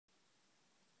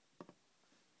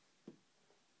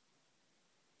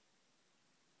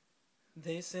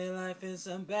They say life is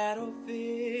a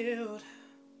battlefield.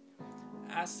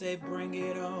 I say bring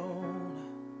it on.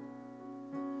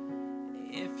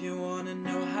 If you wanna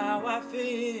know how I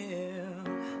feel,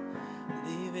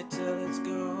 leave it till it's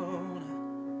gone.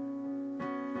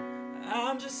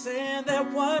 I'm just saying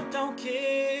that what don't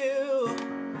kill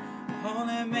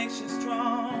only makes you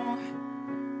strong.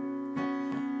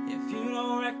 If you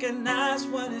don't recognize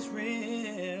what is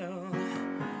real,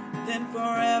 then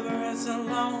forever is a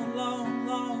long, long,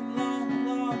 long, long,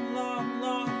 long, long,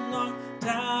 long, long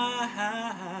time.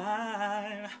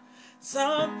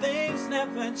 Some things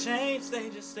never change, they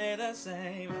just stay the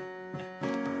same.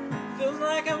 Feels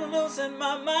like I'm losing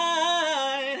my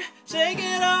mind. Shake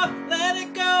it off, let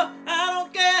it go, I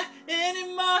don't care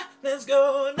anymore. Let's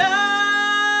go now.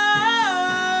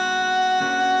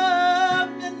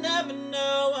 You never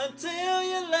know until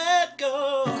you let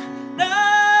go.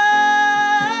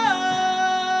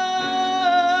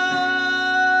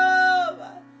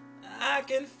 I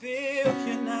can feel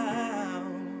you now.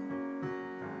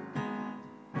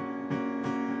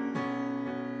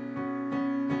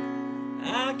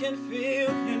 I can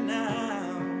feel you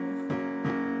now.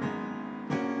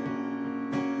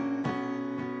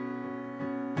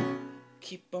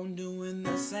 Keep on doing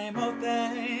the same old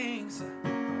things,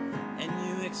 and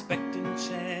you expecting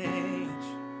change.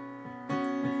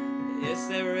 Is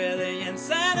there really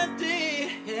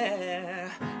insanity, yeah,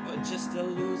 or just a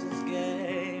loser's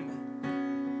game?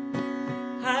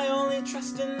 I only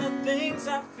trust in the things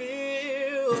I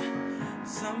feel.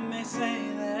 Some may say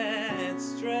that it's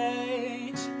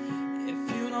strange. If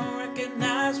you don't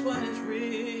recognize what is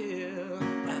real,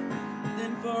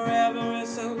 then forever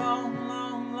is a long,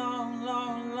 long, long,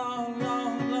 long, long,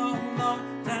 long, long,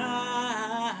 long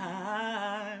time.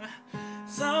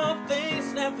 Some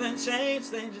things never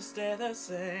change, they just stay the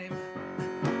same.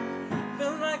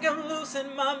 Feels like I'm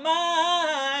losing my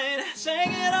mind.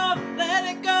 Shake it off, let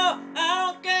it go,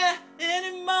 I don't care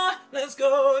anymore. Let's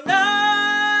go now.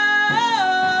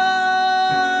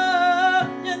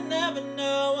 You never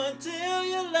know until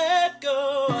you let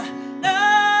go. No,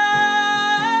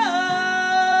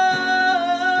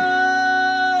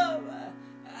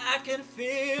 I can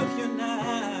feel you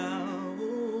now.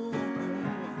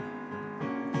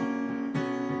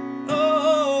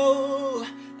 Oh,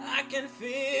 I can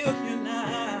feel you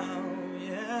now,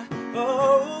 yeah.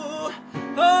 Oh,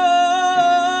 oh,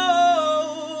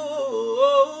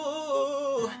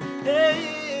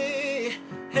 hey,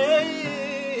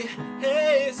 hey,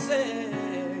 hey, say.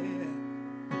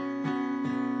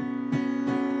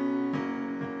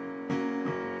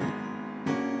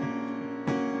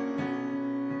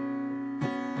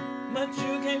 But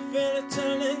you can't feel it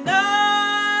turning up.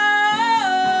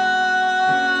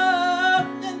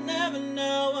 You never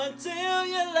know until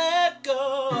you let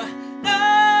go. No,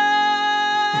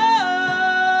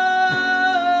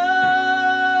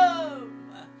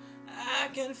 I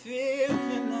can feel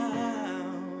you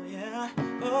now, yeah.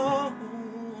 Oh,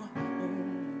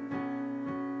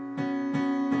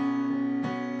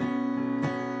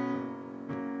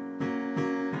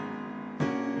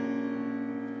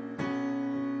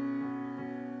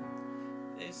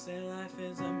 they say life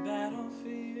is a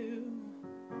battlefield.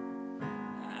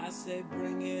 I say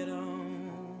bring it on.